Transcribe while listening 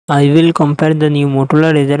I will compare the new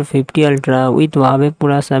Motorola Razr 50 Ultra with Huawei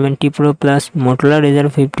Pura 70 Pro Plus. Motorola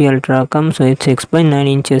Razr 50 Ultra comes with 6.9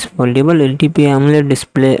 inches foldable LTP AMOLED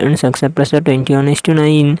display and success ratio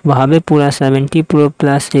 21:9. Huawei Pura 70 Pro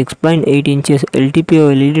Plus 6.8 inches LTP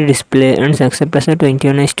OLED display and success ratio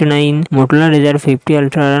 21:9. Motorola Razr 50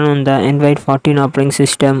 Ultra run on the Android 14 operating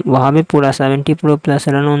system. Huawei Pura 70 Pro Plus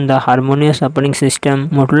run on the Harmonious operating system.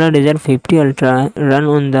 Motorola Razr 50 Ultra run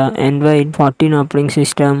on the Android 14 operating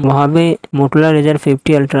system. Huawei Motorola Razr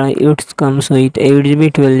 50 Ultra, it comes with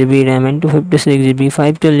 8GB, 12GB RAM and 256GB,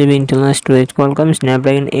 512GB internal storage. Qualcomm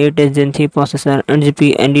Snapdragon 8 Gen 3 processor,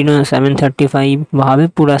 8GB Adreno 735. Huawei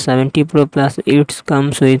Pura 70 Pro Plus, it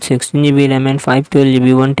comes with 16GB RAM and 512GB,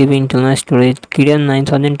 1TB internal storage. Kirin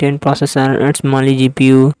 9010 processor, it's Mali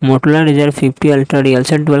GPU. Motorola Razr 50 Ultra real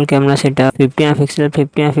set dual camera setup,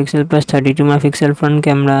 50MP plus 32MP front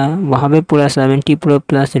camera. Huawei Pura 70 Pro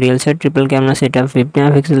Plus real set triple camera setup,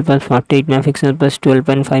 50MP plus 48MP plus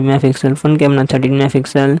 12.5MP front camera,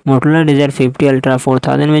 13MP. Motorola Razr 50 Ultra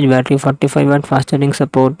 4000mAh battery, 45W fast charging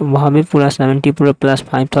support. Huawei Pura 70 Pro Plus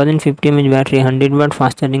 5050mAh battery, 100W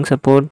fast charging support.